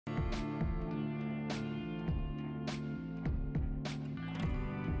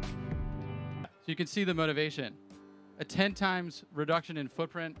So you can see the motivation. A 10 times reduction in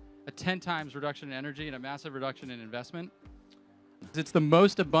footprint, a 10 times reduction in energy, and a massive reduction in investment. It's the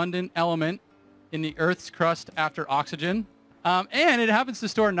most abundant element in the Earth's crust after oxygen. And it happens to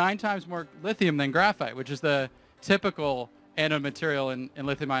store 9 times more lithium than graphite, which is the typical anode material in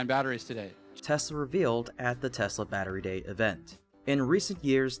lithium-ion batteries today. Tesla revealed at the Tesla Battery Day event. In recent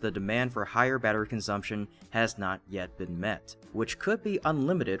years, the demand for higher battery consumption has not yet been met, which could be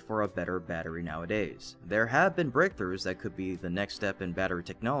unlimited for a better battery nowadays. There have been breakthroughs that could be the next step in battery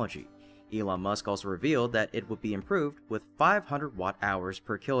technology. Elon Musk also revealed that it would be improved with 500 watt-hours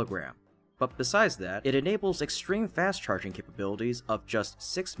per kilogram. But besides that, it enables extreme fast charging capabilities of just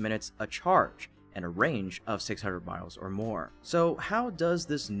 6 minutes a charge and a range of 600 miles or more. So how does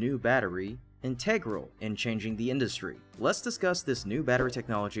this new battery integral in changing the industry? Let's discuss this new battery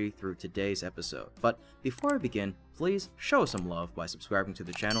technology through today's episode. But before I begin, please show some love by subscribing to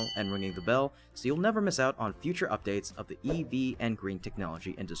the channel and ringing the bell so you'll never miss out on future updates of the EV and green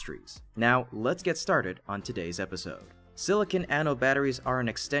technology industries. Now, let's get started on today's episode. Silicon anode batteries are an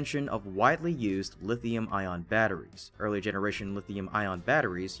extension of widely used lithium-ion batteries. Early generation lithium-ion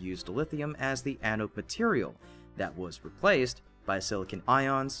batteries used lithium as the anode material that was replaced by silicon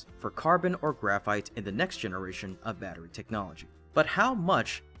ions for carbon or graphite in the next generation of battery technology. But how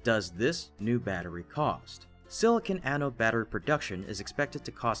much does this new battery cost? Silicon anode battery production is expected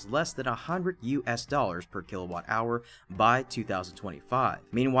to cost less than $100 per kilowatt hour by 2025.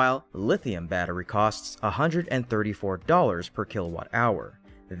 Meanwhile, lithium battery costs $134 per kilowatt hour.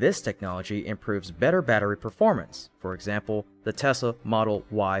 This technology improves better battery performance. For example, the Tesla Model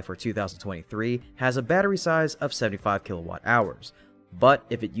Y for 2023 has a battery size of 75 kilowatt hours. But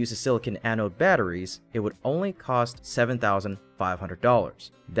if it uses silicon anode batteries, it would only cost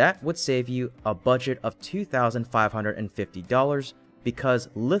 $7,500. That would save you a budget of $2,550 because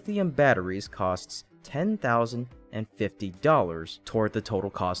lithium batteries costs $10,050 toward the total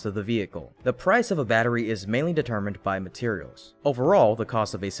cost of the vehicle. The price of a battery is mainly determined by materials. Overall, the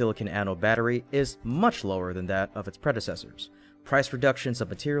cost of a silicon anode battery is much lower than that of its predecessors. Price reductions of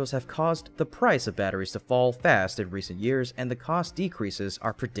materials have caused the price of batteries to fall fast in recent years, and the cost decreases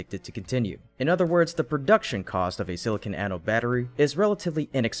are predicted to continue. In other words, the production cost of a silicon anode battery is relatively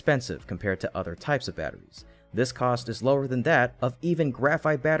inexpensive compared to other types of batteries. This cost is lower than that of even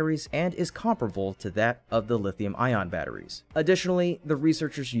graphite batteries and is comparable to that of the lithium-ion batteries. Additionally, the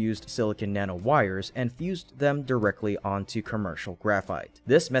researchers used silicon nanowires and fused them directly onto commercial graphite.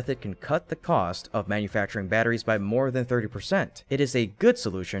 This method can cut the cost of manufacturing batteries by more than 30%. It is a good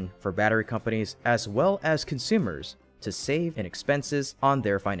solution for battery companies as well as consumers to save in expenses on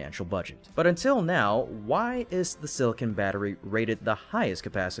their financial budget. But until now, why is the silicon battery rated the highest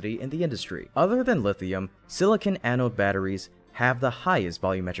capacity in the industry? Other than lithium, silicon anode batteries have the highest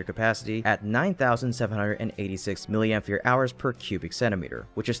volumetric capacity at 9,786 mAh per cubic centimeter,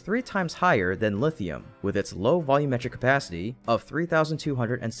 which is 3 times higher than lithium, with its low volumetric capacity of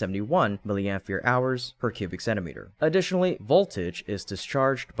 3,271 mAh per cubic centimeter. Additionally, voltage is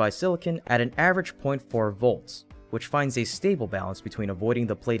discharged by silicon at an average 0.4 volts, which finds a stable balance between avoiding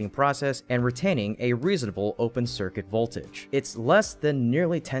the plating process and retaining a reasonable open circuit voltage. It's less than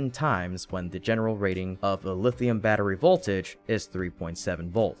nearly 10 times when the general rating of a lithium battery voltage is 3.7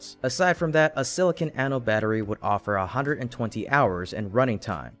 volts. Aside from that, a silicon anode battery would offer 120 hours in running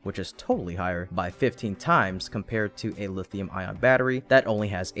time, which is totally higher by 15 times compared to a lithium-ion battery that only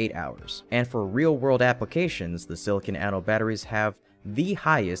has 8 hours. And for real-world applications, the silicon anode batteries have the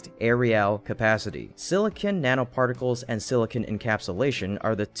highest areal capacity. Silicon nanoparticles and silicon encapsulation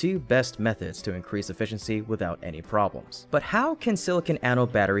are the 2 best methods to increase efficiency without any problems. But how can silicon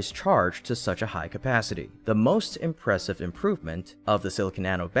anode batteries charge to such a high capacity? The most impressive improvement of the silicon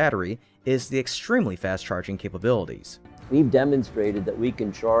anode battery is the extremely fast charging capabilities. We've demonstrated that we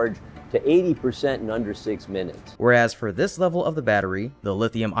can charge to 80% in under 6 minutes. Whereas for this level of the battery, the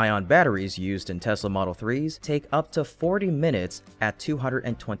lithium-ion batteries used in Tesla Model 3s take up to 40 minutes at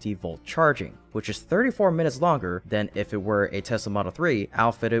 220 volt charging, which is 34 minutes longer than if it were a Tesla Model 3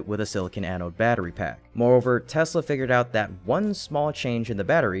 outfitted with a silicon anode battery pack. Moreover, Tesla figured out that one small change in the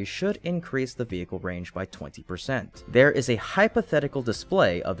battery should increase the vehicle range by 20%. There is a hypothetical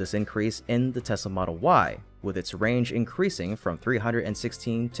display of this increase in the Tesla Model Y, with its range increasing from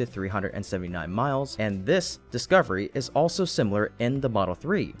 316 to 379 miles, and this discovery is also similar in the Model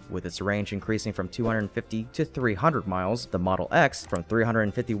 3, with its range increasing from 250 to 300 miles, the Model X from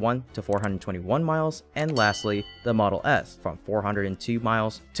 351 to 421 miles, and lastly, the Model S from 402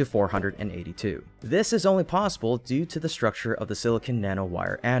 miles to 482. This is only possible due to the structure of the silicon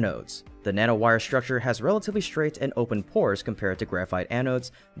nanowire anodes. The nanowire structure has relatively straight and open pores compared to graphite anodes,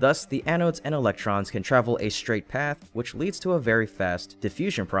 thus the anodes and electrons can travel a straight path, which leads to a very fast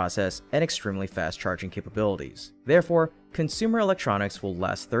diffusion process and extremely fast charging capabilities. Therefore, consumer electronics will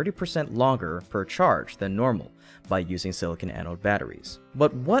last 30% longer per charge than normal by using silicon anode batteries.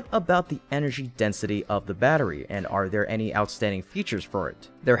 But what about the energy density of the battery, and are there any outstanding features for it?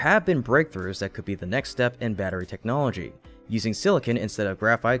 There have been breakthroughs that could be the next step in battery technology. Using silicon instead of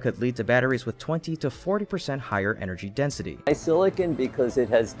graphite could lead to batteries with 20 to 40% higher energy density. Silicon because it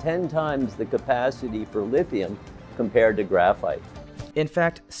has 10 times the capacity for lithium compared to graphite. In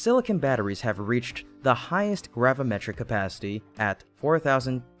fact, silicon batteries have reached the highest gravimetric capacity at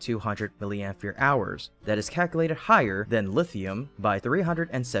 4,200 mAh that is calculated higher than lithium by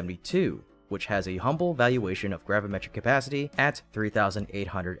 372, which has a humble valuation of gravimetric capacity at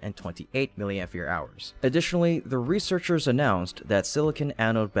 3,828 mAh. Additionally, the researchers announced that silicon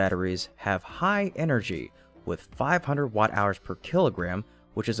anode batteries have high energy with 500 watt-hours per kilogram,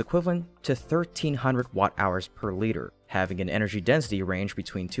 which is equivalent to 1,300 watt-hours per liter, having an energy density range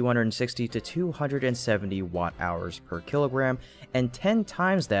between 260 to 270 watt-hours per kilogram, and 10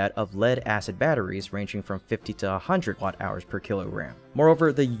 times that of lead-acid batteries ranging from 50 to 100 watt-hours per kilogram.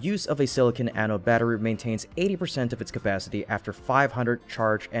 Moreover, the use of a silicon anode battery maintains 80% of its capacity after 500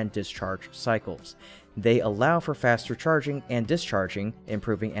 charge and discharge cycles. They allow for faster charging and discharging,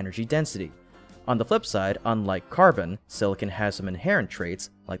 improving energy density. On the flip side, unlike carbon, silicon has some inherent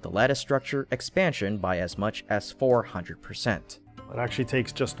traits, like the lattice structure expansion by as much as 400%. It actually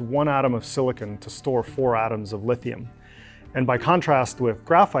takes just one atom of silicon to store 4 atoms of lithium. And by contrast with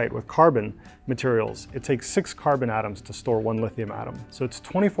graphite, with carbon materials, it takes 6 carbon atoms to store 1 lithium atom. So it's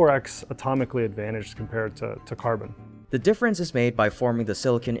 24x atomically advantaged compared to carbon. The difference is made by forming the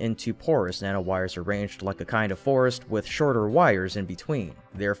silicon into porous nanowires arranged like a kind of forest with shorter wires in between.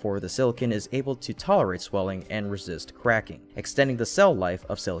 Therefore, the silicon is able to tolerate swelling and resist cracking, extending the cell life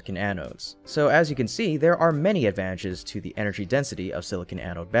of silicon anodes. So as you can see, there are many advantages to the energy density of silicon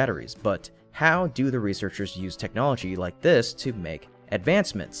anode batteries, but how do the researchers use technology like this to make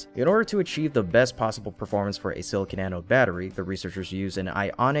advancements? In order to achieve the best possible performance for a silicon anode battery, the researchers use an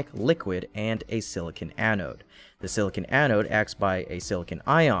ionic liquid and a silicon anode. The silicon anode acts by a silicon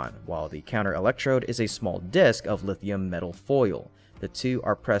ion, while the counter electrode is a small disc of lithium metal foil. The two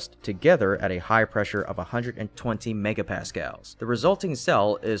are pressed together at a high pressure of 120 megapascals. The resulting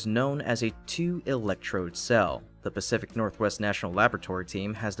cell is known as a 2-electrode cell. The Pacific Northwest National Laboratory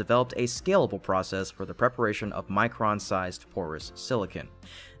team has developed a scalable process for the preparation of micron-sized porous silicon.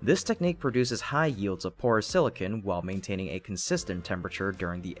 This technique produces high yields of porous silicon while maintaining a consistent temperature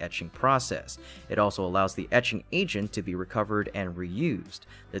during the etching process. It also allows the etching agent to be recovered and reused.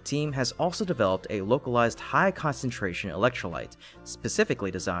 The team has also developed a localized high-concentration electrolyte,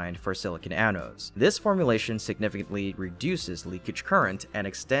 specifically designed for silicon anodes. This formulation significantly reduces leakage current and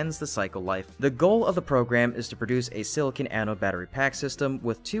extends the cycle life. The goal of the program is to produce a silicon anode battery pack system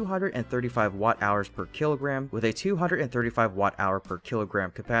with 235 watt-hours per kilogram with a 235 watt-hour per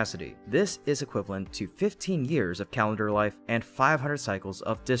kilogram capacity. This is equivalent to 15 years of calendar life and 500 cycles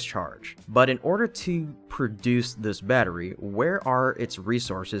of discharge. But in order to produce this battery, where are its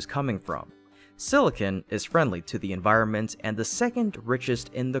resources coming from? Silicon is friendly to the environment and the second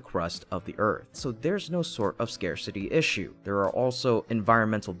richest in the crust of the Earth, so there's no sort of scarcity issue. There are also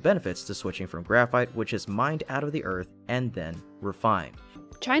environmental benefits to switching from graphite, which is mined out of the earth and then refined.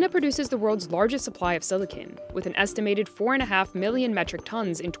 China produces the world's largest supply of silicon, with an estimated 4.5 million metric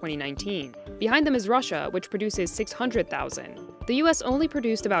tons in 2019. Behind them is Russia, which produces 600,000. The US only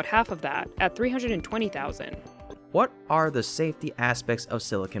produced about half of that, at 320,000. What are the safety aspects of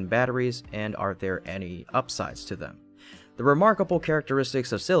silicon batteries, and are there any upsides to them? The remarkable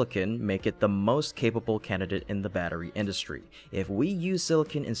characteristics of silicon make it the most capable candidate in the battery industry. If we use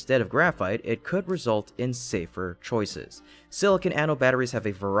silicon instead of graphite, it could result in safer choices. Silicon anode batteries have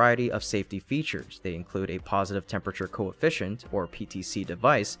a variety of safety features. They include a positive temperature coefficient, or PTC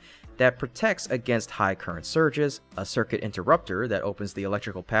device, that protects against high current surges, a circuit interrupter that opens the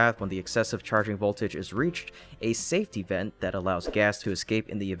electrical path when the excessive charging voltage is reached, a safety vent that allows gas to escape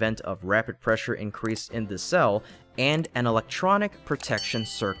in the event of rapid pressure increase in the cell, and an electronic protection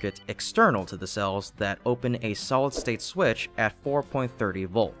circuit external to the cells that open a solid-state switch at 4.30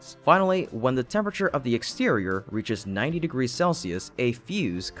 volts. Finally, when the temperature of the exterior reaches 90 degrees Celsius, a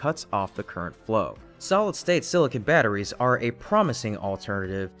fuse cuts off the current flow. Solid-state silicon batteries are a promising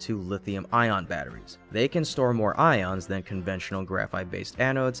alternative to lithium-ion batteries. They can store more ions than conventional graphite-based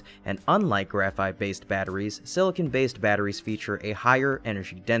anodes, and unlike graphite-based batteries, silicon-based batteries feature a higher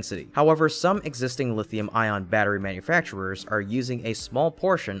energy density. However, some existing lithium-ion battery manufacturers are using a small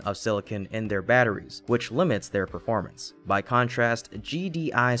portion of silicon in their batteries, which limits their performance. By contrast,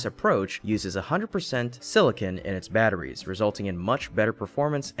 GDI's approach uses 100% silicon in its batteries, resulting in much better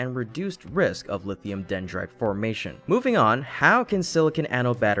performance and reduced risk of lithium dendrite formation. Moving on, how can silicon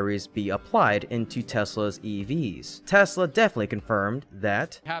anode batteries be applied into Tesla's EVs? Tesla definitely confirmed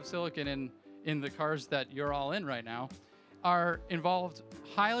that have silicon in the cars that you're all in right now are involved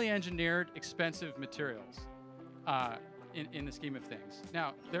highly engineered, expensive materials in the scheme of things.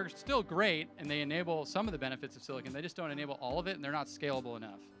 Now, they're still great and they enable some of the benefits of silicon. They just don't enable all of it and they're not scalable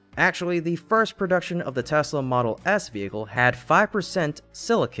enough. Actually, the first production of the Tesla Model S vehicle had 5%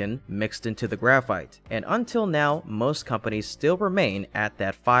 silicon mixed into the graphite, and until now, most companies still remain at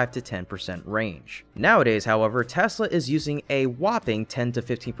that 5 to 10% range. Nowadays, however, Tesla is using a whopping 10 to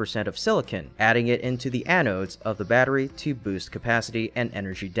 15% of silicon, adding it into the anodes of the battery to boost capacity and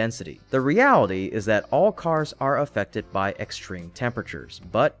energy density. The reality is that all cars are affected by extreme temperatures,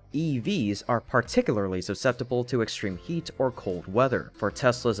 but EVs are particularly susceptible to extreme heat or cold weather. For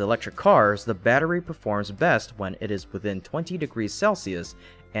Tesla's electric cars, the battery performs best when it is within 20 degrees Celsius,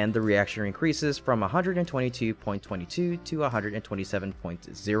 and the reaction increases from 122.22 to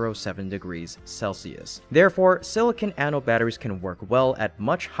 127.07 degrees Celsius. Therefore, silicon anode batteries can work well at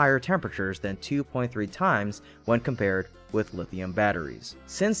much higher temperatures than 2.3 times when compared with lithium batteries.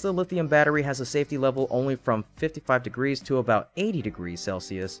 Since the lithium battery has a safety level only from 55 degrees to about 80 degrees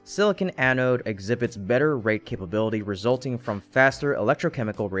Celsius, silicon anode exhibits better rate capability resulting from faster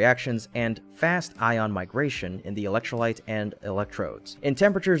electrochemical reactions and fast ion migration in the electrolyte and electrodes. In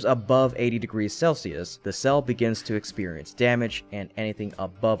temperatures above 80 degrees Celsius, the cell begins to experience damage, and anything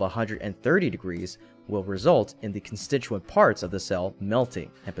above 130 degrees will result in the constituent parts of the cell melting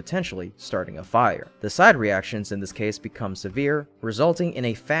and potentially starting a fire. The side reactions in this case become severe, resulting in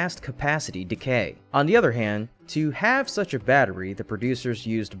a fast capacity decay. On the other hand, to have such a battery, the producers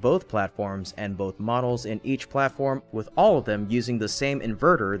used both platforms and both models in each platform, with all of them using the same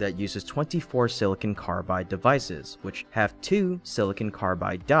inverter that uses 24 silicon carbide devices, which have 2 silicon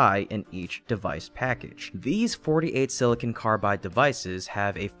carbide die in each device package. These 48 silicon carbide devices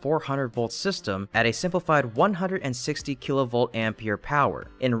have a 400-volt system at a simplified 160 kilovolt ampere power.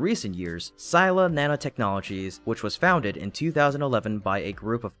 In recent years, Sila Nanotechnologies, which was founded in 2011 by a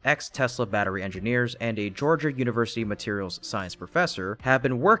group of ex-Tesla battery engineers and a Georgia University materials science professor, have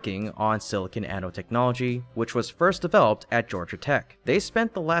been working on silicon anode technology, which was first developed at Georgia Tech. They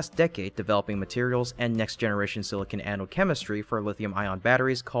spent the last decade developing materials and next-generation silicon anode chemistry for lithium-ion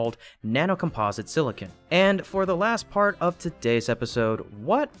batteries called nanocomposite silicon. And for the last part of today's episode,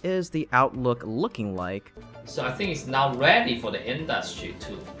 what is the outlook looking like? So I think it's now ready for the industry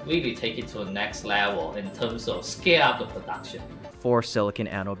to really take it to the next level in terms of scale up the production for silicon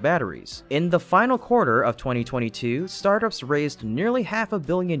anode batteries. In the final quarter of 2022, startups raised nearly $500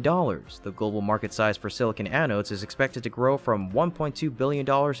 million. The global market size for silicon anodes is expected to grow from $1.2 billion in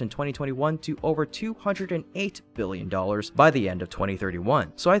 2021 to over $208 billion by the end of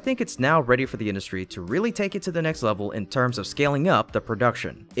 2031. So I think it's now ready for the industry to really take it to the next level in terms of scaling up the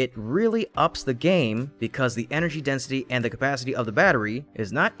production. It really ups the game because the energy density and the capacity of the battery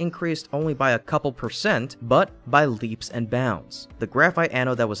is not increased only by a couple percent, but by leaps and bounds. The graphite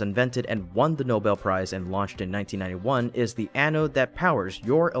anode that was invented and won the Nobel Prize and launched in 1991 is the anode that powers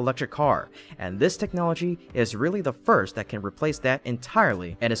your electric car, and this technology is really the first that can replace that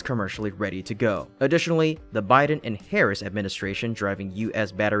entirely and is commercially ready to go. Additionally, the Biden and Harris administration driving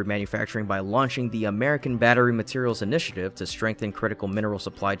US battery manufacturing by launching the American Battery Materials Initiative to strengthen critical mineral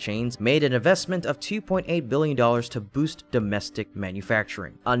supply chains made an investment of $2.8 billion to boost domestic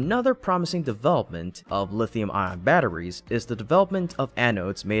manufacturing. Another promising development of lithium-ion batteries is the development of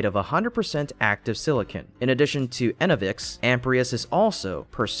anodes made of 100% active silicon. In addition to Enovix, Amprius is also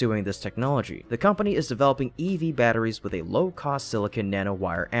pursuing this technology. The company is developing EV batteries with a low-cost silicon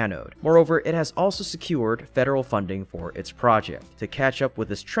nanowire anode. Moreover, it has also secured federal funding for its project. To catch up with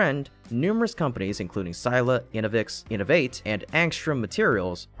this trend, numerous companies including Sila, Enovix, Innovate, and Angstrom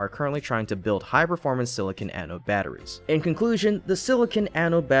Materials are currently trying to build high-performance silicon anode batteries. In conclusion, the silicon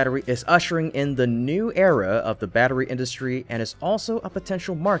anode battery is ushering in the new era of the battery industry and is also a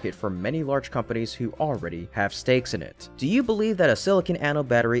potential market for many large companies who already have stakes in it. Do you believe that a silicon anode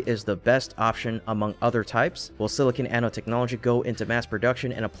battery is the best option among other types? Will silicon anode technology go into mass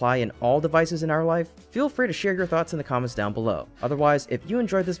production and apply in all devices in our life? Feel free to share your thoughts in the comments down below. Otherwise, if you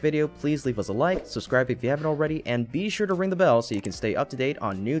enjoyed this video, please leave us a like, subscribe if you haven't already, and be sure to ring the bell so you can stay up to date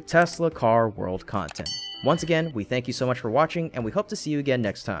on new Tesla car world content. Once again, we thank you so much for watching, and we hope to see you again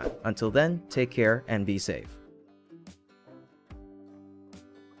next time. Until then, take care and be safe.